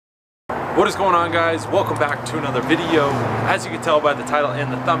What is going on, guys? Welcome back to another video. As you can tell by the title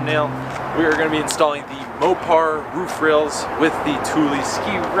and the thumbnail, we are going to be installing the Mopar roof rails with the Thule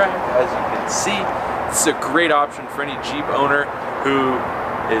ski rack. As you can see, this is a great option for any Jeep owner who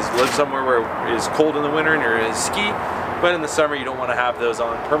lives somewhere where it is cold in the winter and you're going to ski, but in the summer you don't want to have those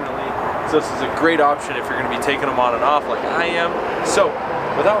on permanently. So this is a great option if you're going to be taking them on and off like I am. So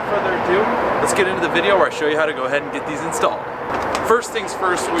without further ado, let's get into the video where I show you how to go ahead and get these installed. First things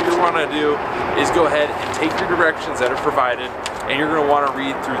first, what you're going to do is go ahead and take your directions that are provided, and you're going to want to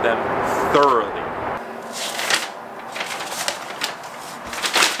read through them thoroughly.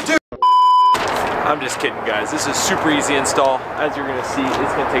 I'm just kidding, guys. This is super easy install. As you're going to see,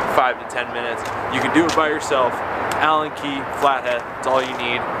 it's going to take 5 to 10 minutes. You can do it by yourself. Allen key, flathead, that's all you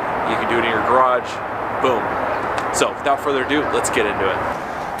need. You can do it in your garage. Boom. So without further ado, let's get into it.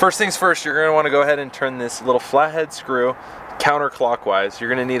 First things first, you're going to want to go ahead and turn this little flathead screw counterclockwise.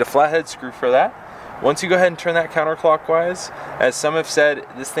 You're going to need a flathead screw for that. Once you go ahead and turn that counterclockwise, as some have said,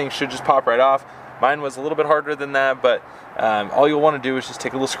 this thing should just pop right off. Mine was a little bit harder than that, but all you'll want to do is just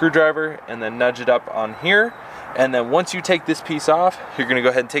take a little screwdriver and then nudge it up on here. And then once you take this piece off, you're going to go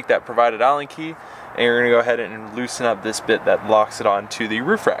ahead and take that provided Allen key, and you're going to go ahead and loosen up this bit that locks it onto the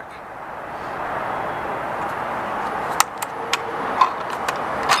roof rack.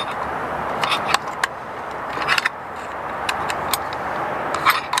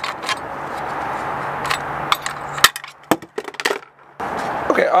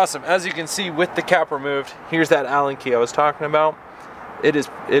 Okay, awesome. As you can see, with the cap removed, here's that Allen key I was talking about. It is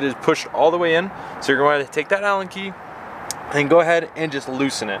pushed all the way in, so you're going to take that Allen key and go ahead and just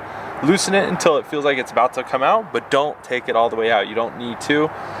loosen it. Loosen it until it feels like it's about to come out, but don't take it all the way out. You don't need to.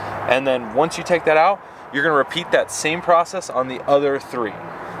 And then once you take that out, you're going to repeat that same process on the other three.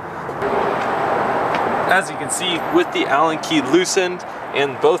 As you can see, with the Allen key loosened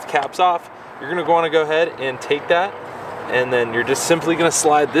and both caps off, you're going to want to go ahead and take that, and then you're just simply going to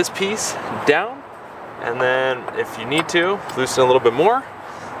slide this piece down, and then if you need to, loosen a little bit more,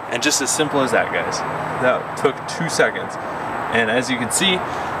 and just as simple as that, guys. That took 2 seconds. And as you can see,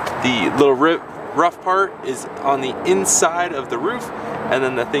 the little rough part is on the inside of the roof, and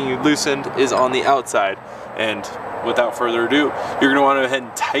then the thing you loosened is on the outside. And without further ado, you're going to want to go ahead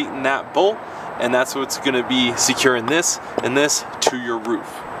and tighten that bolt, and that's what's going to be securing this and this to your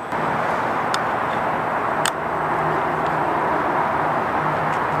roof.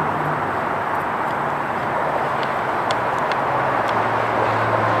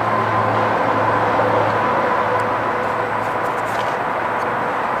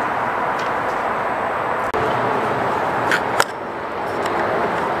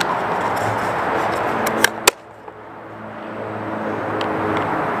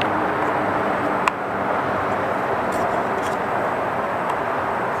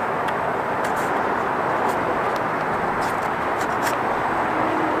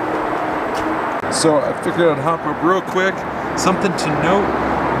 So I figured I'd hop up real quick. Something to note,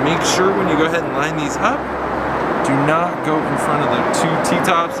 make sure when you go ahead and line these up, do not go in front of the two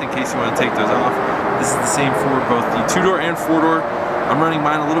T-tops in case you want to take those off. This is the same for both the 2-door and 4-door. I'm running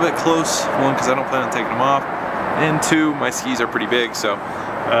mine a little bit close, one, because I don't plan on taking them off, and two, my skis are pretty big, so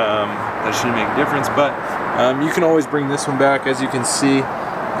that shouldn't make a difference. But you can always bring this one back. As you can see,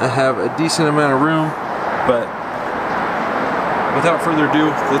 I have a decent amount of room, but without further ado,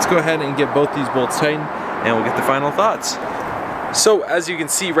 let's go ahead and get both these bolts tightened, and we'll get the final thoughts. So as you can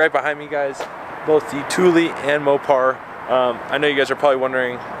see right behind me, guys, both the Thule and Mopar. I know you guys are probably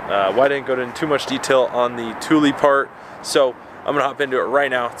wondering why I didn't go into too much detail on the Thule part. So I'm gonna hop into it right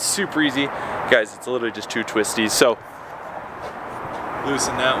now. It's super easy. Guys, it's literally just 2 twisties. So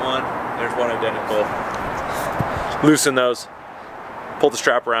loosen that one. There's one identical. Loosen those. Pull the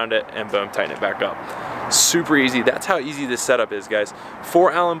strap around it, and boom, tighten it back up. Super easy. That's how easy this setup is, guys.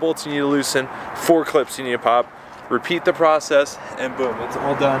 4 Allen bolts you need to loosen, 4 clips you need to pop. Repeat the process, and boom, it's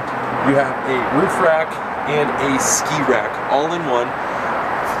all done. You have a roof rack and a ski rack all in one.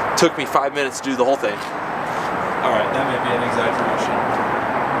 Took me 5 minutes to do the whole thing. All right, that may be an exaggeration,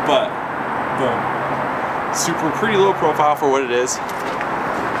 but boom. Super pretty low profile for what it is.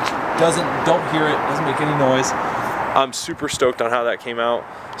 Don't hear it, doesn't make any noise. I'm super stoked on how that came out.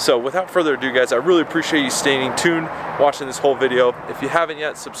 So without further ado, guys, I really appreciate you staying tuned, watching this whole video. If you haven't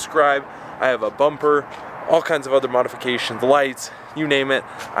yet, subscribe. I have a bumper, all kinds of other modifications, lights, you name it,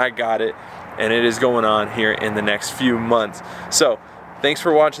 I got it. And it is going on here in the next few months. So thanks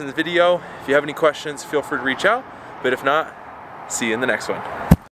for watching the video. If you have any questions, feel free to reach out. But if not, see you in the next one.